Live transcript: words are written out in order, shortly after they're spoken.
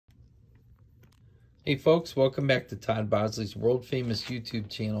Hey folks, welcome back to Todd Bosley's world famous YouTube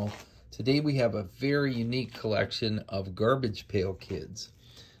channel. Today we have a very unique collection of garbage pail kids.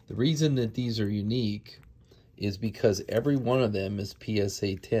 The reason that these are unique is because every one of them is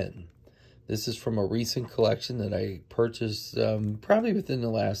PSA 10. This is from a recent collection that I purchased probably within the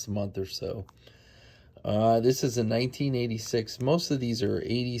last month or so. This is a 1986. Most of these are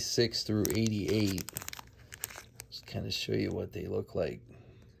 86 through 88. Just kind of show you what they look like.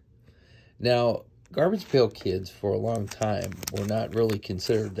 Now, garbage pail kids for a long time were not really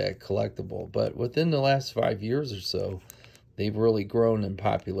considered that collectible, but within the last 5 years or so, they've really grown in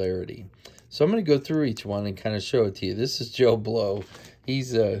popularity. So I'm going to go through each one and kind of show it to you. This is Joe Blow.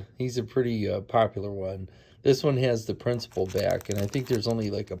 He's a pretty popular one. This one has the principal back, and I think there's only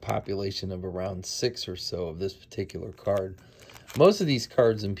like a population of around 6 or so of this particular card. Most of these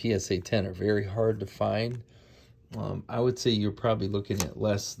cards in PSA 10 are very hard to find. I would say you're probably looking at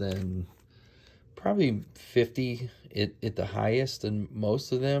less than probably 50 at the highest, and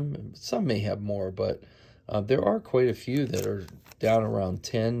most of them, some may have more, but there are quite a few that are down around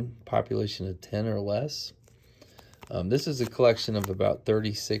 10, population of 10 or less. This is a collection of about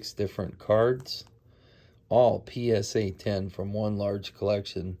 36 different cards, all PSA 10 from one large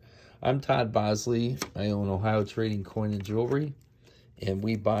collection. I'm Todd Bosley. I own Ohio Trading Coin and Jewelry, and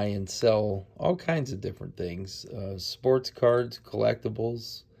we buy and sell all kinds of different things, sports cards,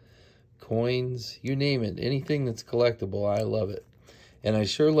 collectibles, coins, you name it. Anything that's collectible, I love it. And I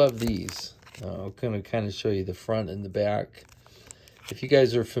sure love these. I'm going to kind of show you the front and the back. If you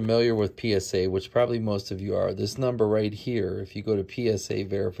guys are familiar with PSA, which probably most of you are, this number right here, if you go to PSA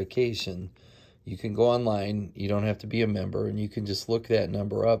verification, you can go online. You don't have to be a member, and you can just look that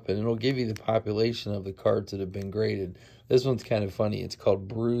number up, and it'll give you the population of the cards that have been graded. This one's kind of funny. It's called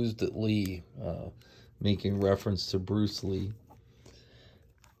Bruised Lee, making reference to Bruce Lee.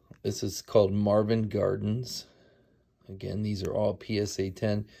 This is called Marvin Gardens. Again, these are all PSA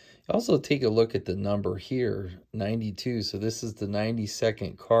 10. Also take a look at the number here, 92. So this is the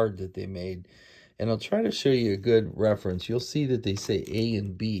 92nd card that they made. And I'll try to show you a good reference. You'll see that they say A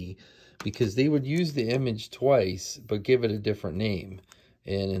and B because they would use the image twice but give it a different name.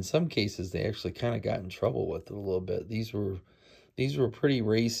 And in some cases, they actually kind of got in trouble with it a little bit. These were pretty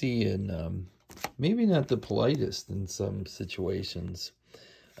racy and maybe not the politest in some situations.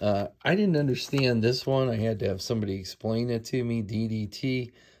 I didn't understand this one. I had to have somebody explain it to me.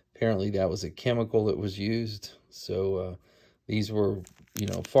 DDT, apparently that was a chemical that was used. So these were, you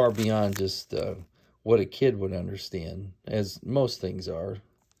know, far beyond just what a kid would understand, as most things are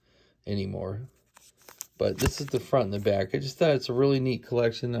anymore. But this is the front and the back. I just thought it's a really neat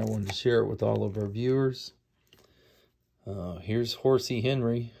collection. I wanted to share it with all of our viewers. Here's Horsey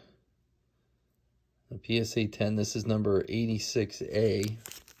Henry, the PSA 10. This is number 86A.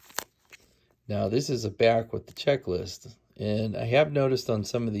 Now, this is a back with the checklist, and I have noticed on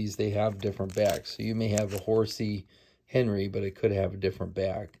some of these they have different backs. So you may have a Horsey Henry, but it could have a different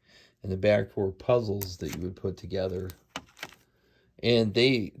back. And the back were puzzles that you would put together. And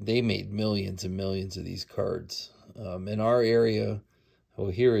they made millions and millions of these cards. In our area, well,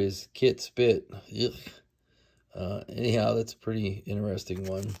 here is Kit Spit. Anyhow, that's a pretty interesting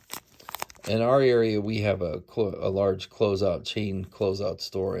one. In our area, we have a large chain closeout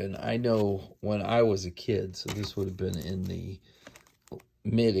store, and I know when I was a kid, so this would have been in the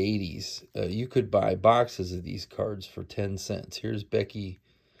mid-80s, you could buy boxes of these cards for 10 cents. Here's Beaky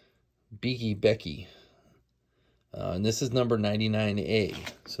Becky, and this is number 99A,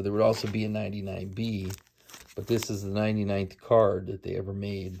 so there would also be a 99B, but this is the 99th card that they ever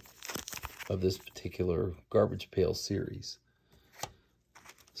made of this particular garbage pail series.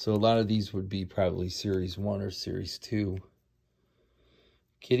 So a lot of these would be probably Series 1 or Series 2.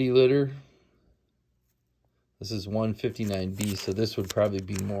 Kitty Litter. This is 159B, so this would probably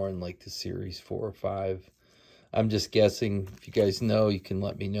be more in like the Series 4 or 5. I'm just guessing. If you guys know, you can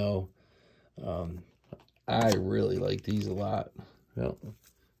let me know. I really like these a lot. Well,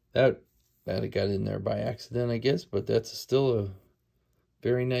 that got in there by accident, I guess, but that's still a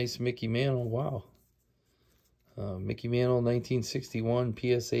very nice Mickey Mantle. Wow. Mickey Mantle 1961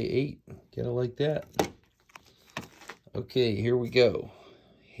 PSA 8. Gotta like that. Okay, here we go.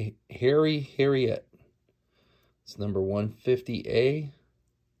 Harriet. It's number 150A.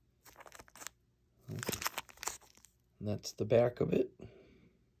 And that's the back of it.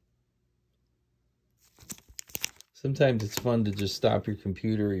 Sometimes it's fun to just stop your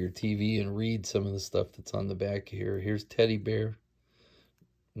computer or your TV and read some of the stuff that's on the back here. Here's Teddy Bear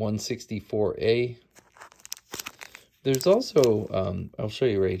 164A. There's also, I'll show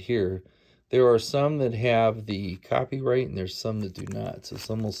you right here, There are some that have the copyright and there's some that do not. So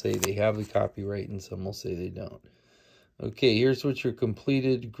some will say they have the copyright and some will say they don't. Okay, here's what your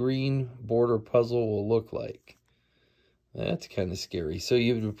completed green border puzzle will look like. That's kind of scary. So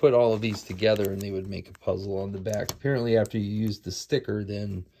you would put all of these together and they would make a puzzle on the back. Apparently after you use the sticker,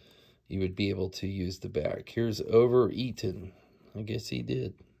 then you would be able to use the back. Here's Overeaten. I guess he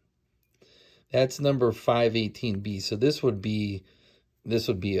did. That's number 518B. So this would be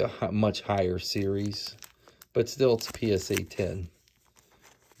a much higher series, but still it's PSA 10.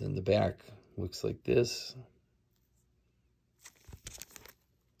 Then the back looks like this.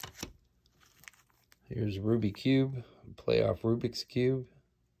 Here's Ruby Cube, Playoff Rubik's Cube.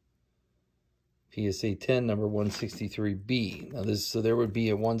 PSA 10, number 163B. Now so there would be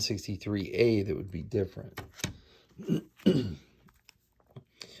a 163A that would be different.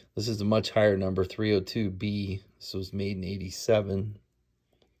 This is a much higher number, 302B. This was made in 87.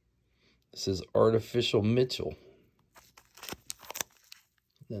 This is Artificial Mitchell.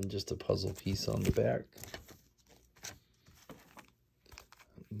 Then just a puzzle piece on the back.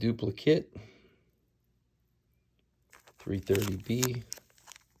 Duplicate. 330B.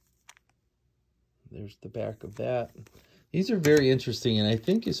 There's the back of that. These are very interesting, and I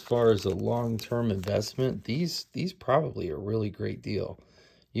think as far as a long-term investment, these probably are a really great deal.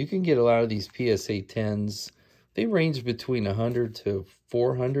 You can get a lot of these PSA 10s. They range between 100 to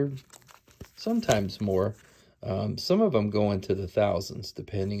 400, sometimes more. Some of them go into the thousands,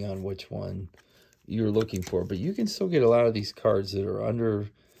 depending on which one you're looking for. But you can still get a lot of these cards that are under,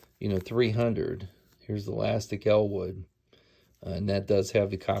 300. Here's the Elastic Elwood. And that does have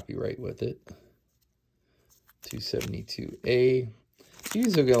the copyright with it. 272A. You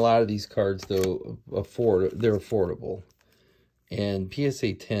can still get a lot of these cards, though, they're affordable. And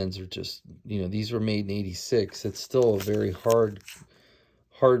PSA 10s are just, these were made in 86. It's still a very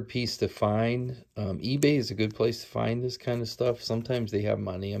hard piece to find. eBay is a good place to find this kind of stuff. Sometimes they have them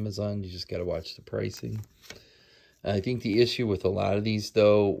on Amazon. You just got to watch the pricing. I think the issue with a lot of these,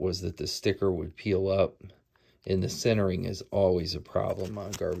 though, was that the sticker would peel up. And the centering is always a problem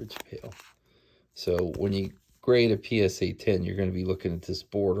on Garbage Pail. So when you grade a PSA 10, you're going to be looking at this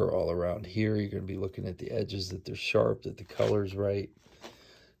border all around here. You're going to be looking at the edges, that they're sharp, that the color's right.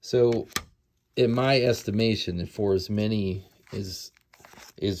 So in my estimation, for as many as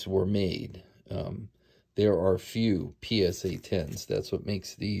were made, there are few PSA 10s. That's what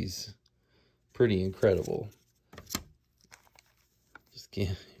makes these pretty incredible. Just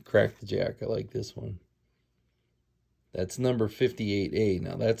can't crack the jack. I like this one. That's number 58A.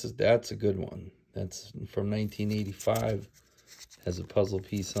 Now that's a good one. That's from 1985. Has a puzzle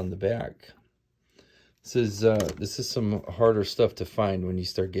piece on the back. This is some harder stuff to find when you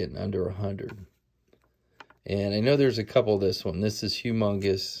start getting under 100. And I know there's a couple of this one. This is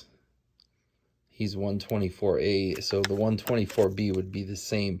Humongous. He's 124A. So the 124B would be the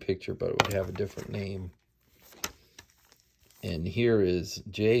same picture, but it would have a different name. And here is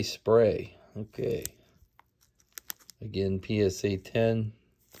J Spray. Okay. Again, PSA 10.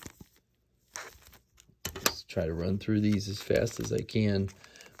 Just try to run through these as fast as I can.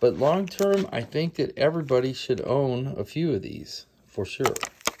 But long term, I think that everybody should own a few of these, for sure.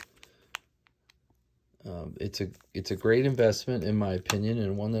 It's a great investment, in my opinion,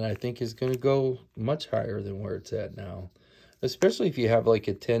 and one that I think is going to go much higher than where it's at now. Especially if you have like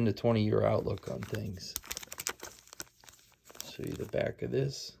a 10 to 20 year outlook on things. Show you the back of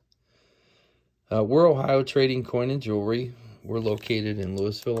this. We're Ohio Trading Coin and Jewelry. We're located in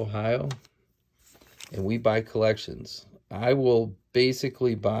Louisville, Ohio, and we buy collections. I will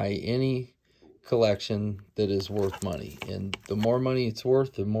basically buy any collection that is worth money, and the more money it's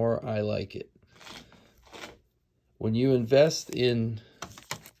worth, the more I like it. When you invest in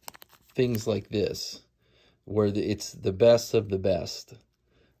things like this, where it's the best of the best,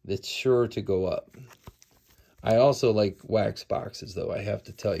 that's sure to go up. I also like wax boxes, though. I have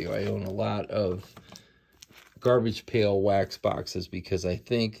to tell you, I own a lot of Garbage Pail wax boxes because I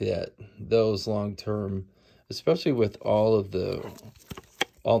think that those long term, especially with all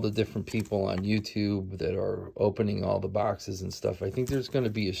the different people on YouTube that are opening all the boxes and stuff, I think there's going to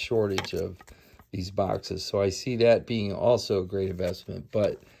be a shortage of these boxes. So I see that being also a great investment.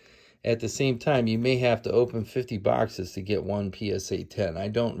 But at the same time, you may have to open 50 boxes to get one PSA 10. I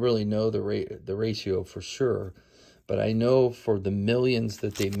don't really know the ratio for sure, but I know for the millions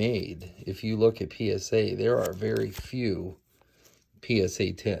that they made, if you look at PSA, there are very few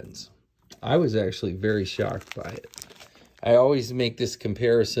PSA 10s. I was actually very shocked by it. I always make this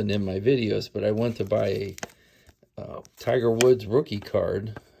comparison in my videos, but I went to buy a Tiger Woods rookie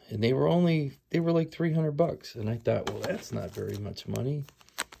card, and they were like $300 bucks, and I thought, well, that's not very much money.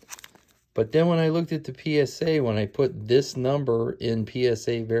 But then when I looked at the PSA, when I put this number in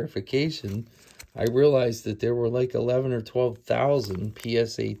PSA verification, I realized that there were like 11 or 12,000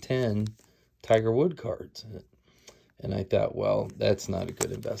 PSA 10 Tiger Woods cards. And I thought, well, that's not a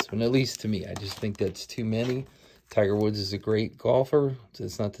good investment, at least to me. I just think that's too many. Tiger Woods is a great golfer. So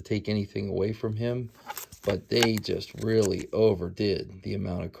it's not to take anything away from him, but they just really overdid the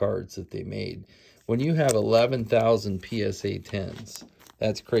amount of cards that they made. When you have 11,000 PSA 10s,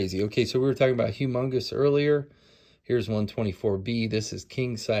 that's crazy. Okay, so we were talking about Humongous earlier. Here's 124B. This is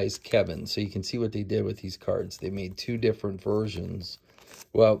King Size Kevin. So you can see what they did with these cards. They made two different versions.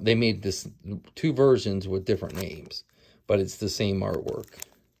 Well, they made this two versions with different names, but it's the same artwork.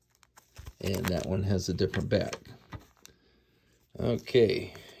 And that one has a different back.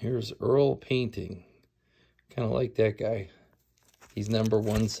 Okay, here's Earl Painting. Kind of like that guy. He's number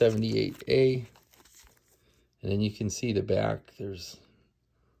 178A. And then you can see the back. There's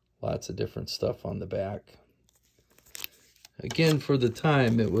lots of different stuff on the back. Again, for the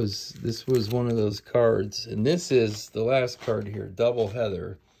time, this was one of those cards. And this is the last card here, Double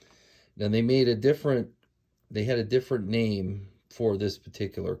Heather. Now they made a different, they had a different name for this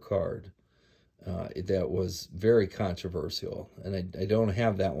particular card. That was very controversial. And I don't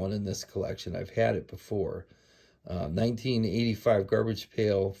have that one in this collection. I've had it before. 1985 Garbage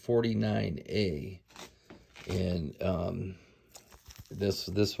Pail 49A. And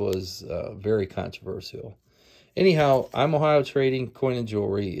this was very controversial. Anyhow, I'm Ohio Trading Coin and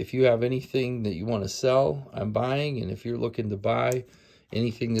Jewelry. If you have anything that you want to sell, I'm buying. And if you're looking to buy,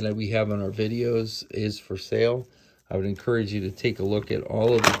 anything that we have on our videos is for sale. I would encourage you to take a look at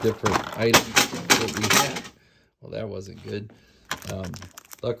all of the different items that we have. Well, that wasn't good.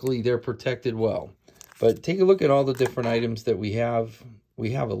 Luckily, they're protected well. But take a look at all the different items that we have.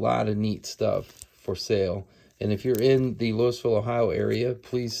 We have a lot of neat stuff for sale. And if you're in the Louisville, Ohio area,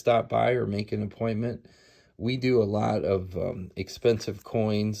 please stop by or make an appointment. We do a lot of expensive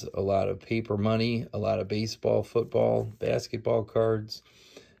coins, a lot of paper money, a lot of baseball, football, basketball cards,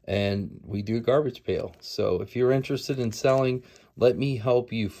 and we do garbage pail. So if you're interested in selling, let me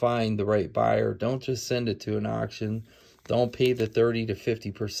help you find the right buyer. Don't just send it to an auction. Don't pay the 30 to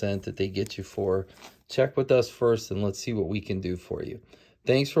 50% that they get you for. Check with us first and let's see what we can do for you.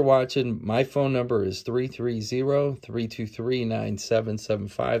 Thanks for watching. My phone number is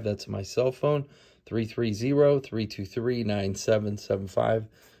 330-323-9775. That's my cell phone, 330-323-9775.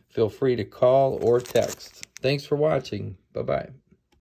 Feel free to call or text. Thanks for watching. Bye-bye.